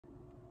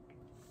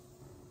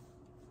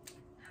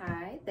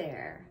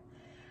there.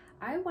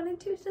 I wanted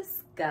to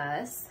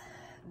discuss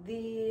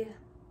the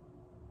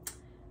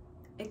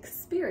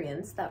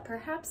experience that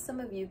perhaps some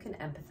of you can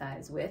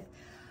empathize with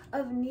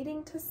of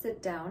needing to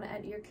sit down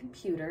at your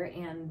computer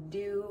and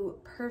do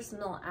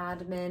personal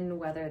admin,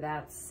 whether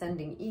that's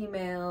sending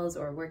emails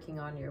or working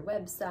on your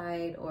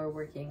website or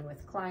working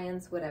with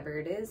clients, whatever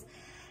it is,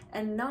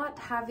 and not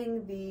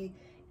having the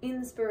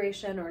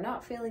inspiration or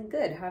not feeling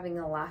good, having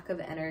a lack of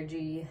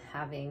energy,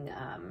 having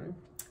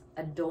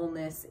a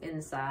dullness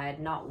inside,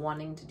 not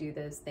wanting to do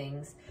those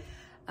things.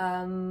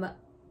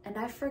 And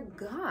I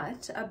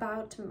forgot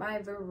about my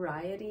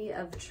variety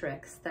of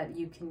tricks that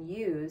you can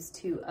use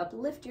to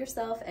uplift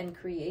yourself and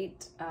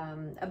create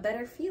a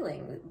better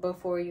feeling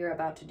before you're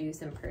about to do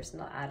some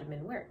personal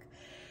admin work.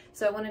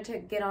 So I wanted to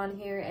get on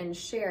here and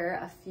share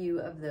a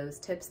few of those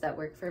tips that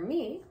work for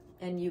me,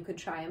 and you could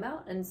try them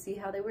out and see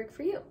how they work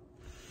for you.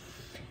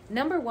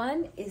 Number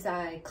one is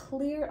I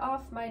clear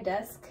off my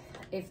desk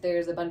if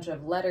there's a bunch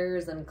of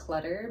letters and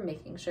clutter,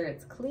 making sure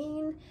it's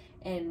clean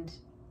and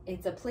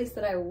it's a place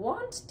that I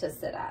want to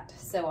sit at.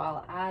 So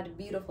I'll add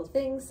beautiful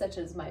things such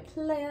as my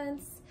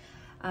plants.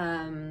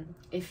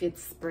 If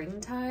it's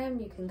springtime,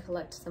 you can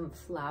collect some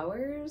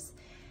flowers,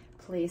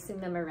 placing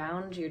them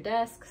around your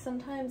desk.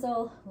 Sometimes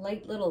I'll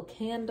light little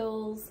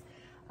candles.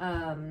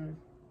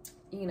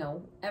 You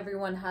know,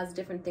 everyone has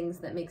different things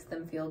that makes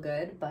them feel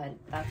good, but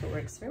that's what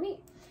works for me.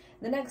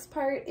 The next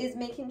part is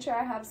making sure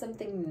I have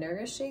something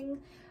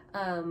nourishing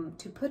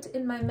to put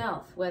in my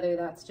mouth, whether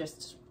that's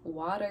just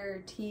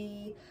water,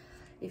 tea,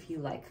 if you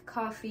like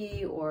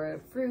coffee or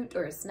fruit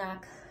or a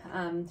snack,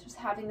 just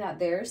having that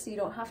there so you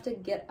don't have to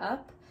get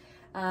up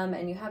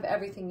and you have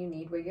everything you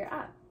need where you're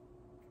at.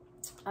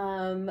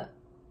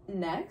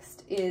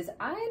 Next is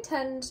I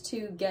tend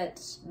to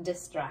get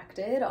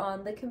distracted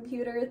on the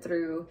computer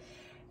through,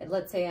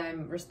 let's say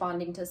I'm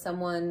responding to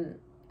someone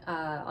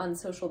on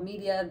social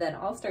media, then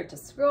I'll start to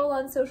scroll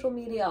on social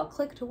media, I'll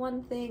click to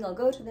one thing, I'll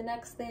go to the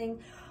next thing,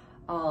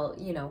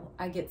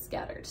 I get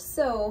scattered.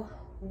 So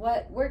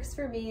what works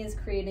for me is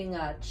creating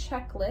a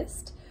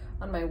checklist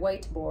on my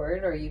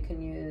whiteboard, or you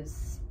can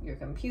use your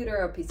computer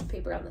or a piece of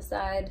paper on the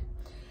side.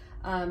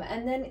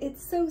 And then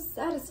it's so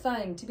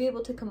satisfying to be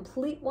able to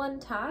complete one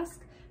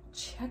task,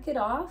 check it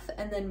off,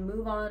 and then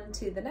move on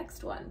to the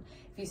next one.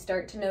 If you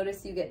start to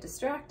notice you get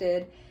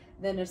distracted,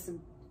 then just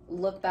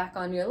look back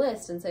on your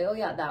list and say, oh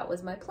yeah, that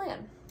was my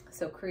plan.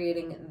 So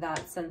creating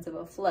that sense of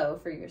a flow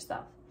for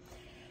yourself.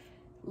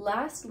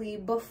 Lastly,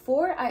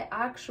 before I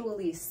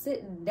actually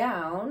sit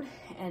down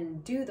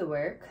and do the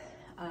work,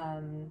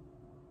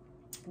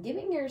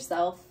 giving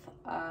yourself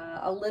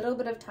a little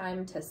bit of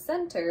time to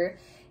center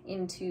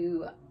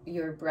into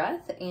your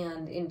breath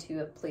and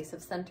into a place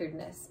of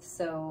centeredness.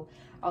 So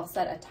I'll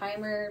set a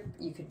timer.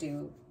 You could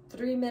do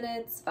 3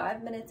 minutes,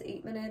 5 minutes,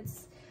 8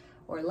 minutes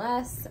or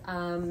less.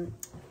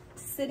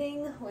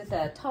 Sitting with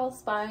a tall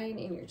spine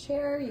in your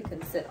chair. You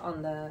can sit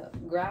on the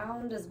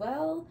ground as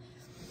well,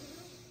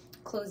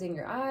 closing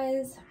your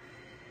eyes.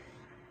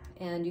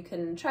 And you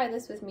can try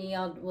this with me.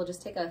 We'll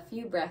just take a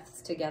few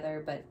breaths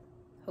together, but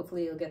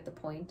hopefully you'll get the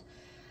point.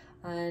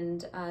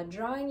 And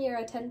drawing your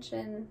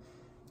attention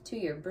to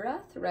your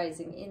breath,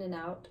 rising in and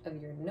out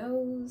of your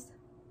nose.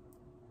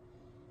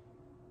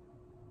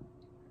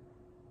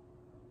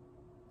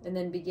 And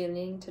then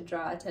beginning to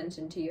draw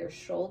attention to your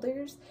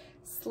shoulders,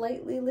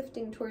 slightly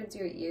lifting towards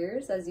your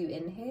ears as you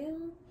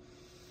inhale.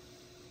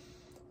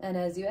 And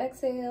as you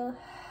exhale,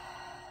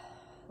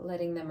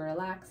 letting them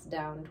relax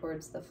down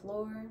towards the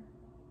floor.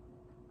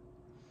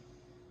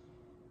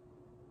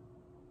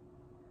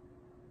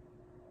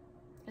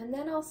 And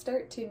then I'll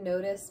start to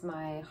notice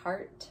my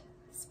heart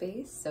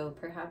space, so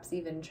perhaps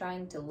even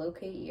trying to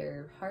locate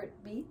your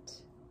heartbeat.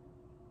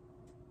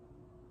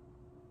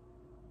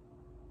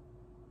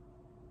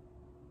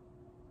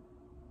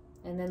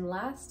 And then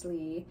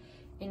lastly,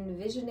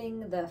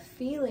 envisioning the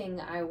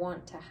feeling I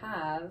want to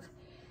have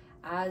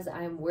as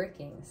I'm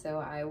working. So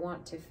I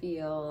want to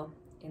feel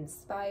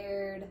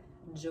inspired,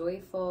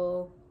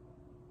 joyful,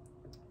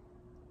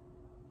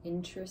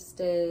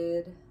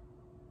 interested,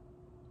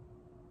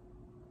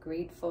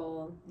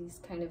 grateful,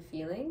 these kind of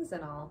feelings.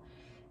 And I'll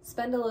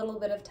spend a little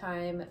bit of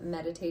time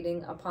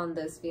meditating upon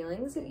those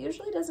feelings. It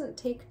usually doesn't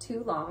take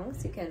too long,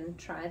 so you can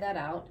try that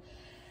out.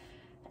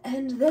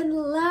 And then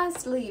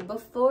lastly,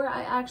 before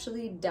I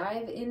actually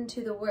dive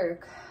into the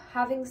work,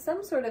 having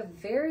some sort of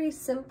very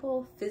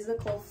simple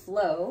physical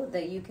flow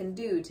that you can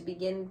do to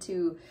begin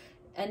to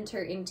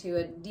enter into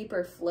a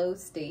deeper flow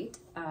state,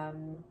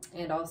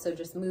 and also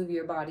just move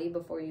your body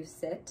before you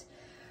sit.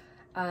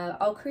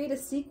 I'll create a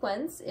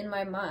sequence in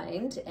my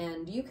mind,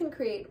 and you can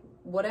create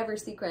whatever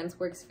sequence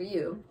works for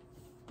you.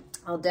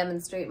 I'll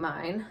demonstrate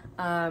mine.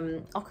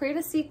 I'll create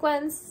a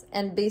sequence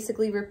and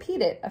basically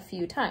repeat it a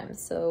few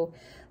times. So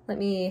let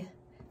me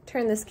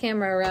turn this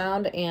camera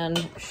around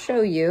and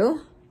show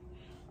you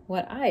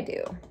what I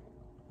do.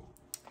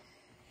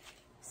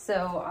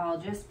 So I'll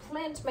just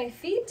plant my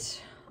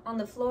feet on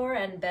the floor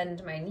and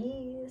bend my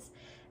knees,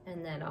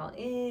 and then I'll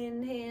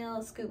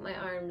inhale, scoop my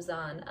arms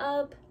on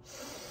up,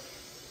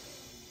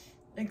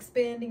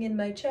 Expanding in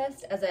my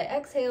chest. As I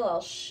exhale,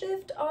 I'll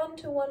shift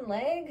onto one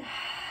leg,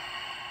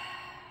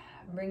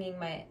 bringing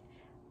my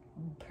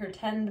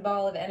pretend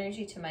ball of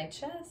energy to my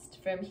chest.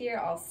 From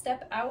here, I'll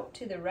step out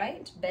to the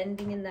right,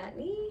 bending in that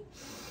knee.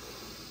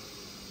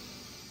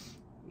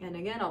 And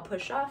again, I'll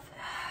push off,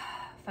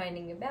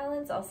 finding a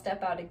balance. I'll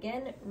step out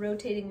again,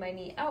 rotating my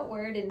knee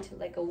outward into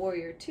like a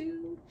warrior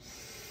two.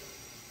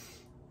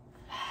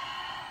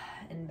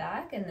 And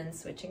back, and then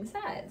switching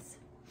sides.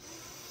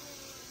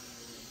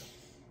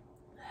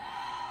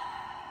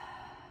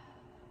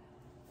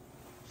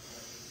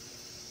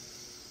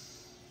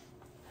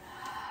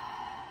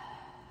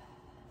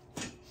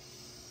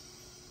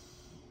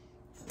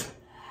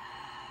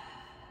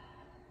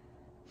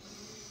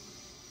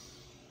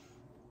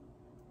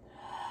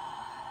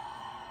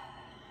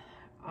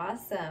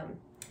 Awesome.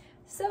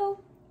 So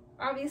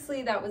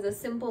obviously that was a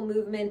simple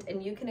movement,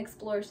 and you can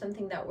explore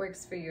something that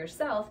works for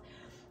yourself.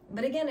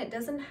 But again, it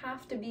doesn't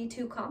have to be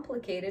too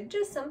complicated,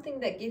 just something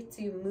that gets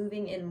you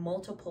moving in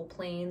multiple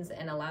planes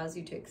and allows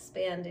you to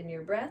expand in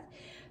your breath.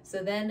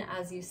 So then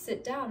as you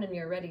sit down and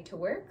you're ready to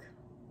work,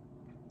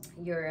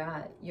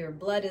 your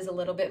blood is a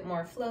little bit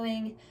more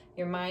flowing,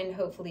 your mind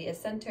hopefully is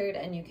centered,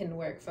 and you can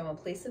work from a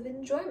place of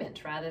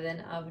enjoyment rather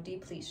than of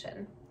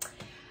depletion.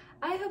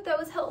 I hope that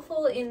was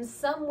helpful in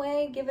some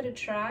way. Give it a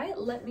try.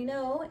 Let me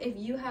know if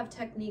you have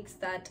techniques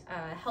that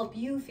help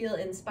you feel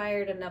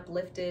inspired and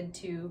uplifted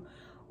to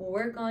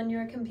work on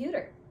your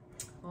computer.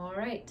 All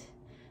right,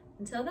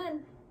 until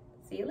then,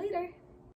 see you later.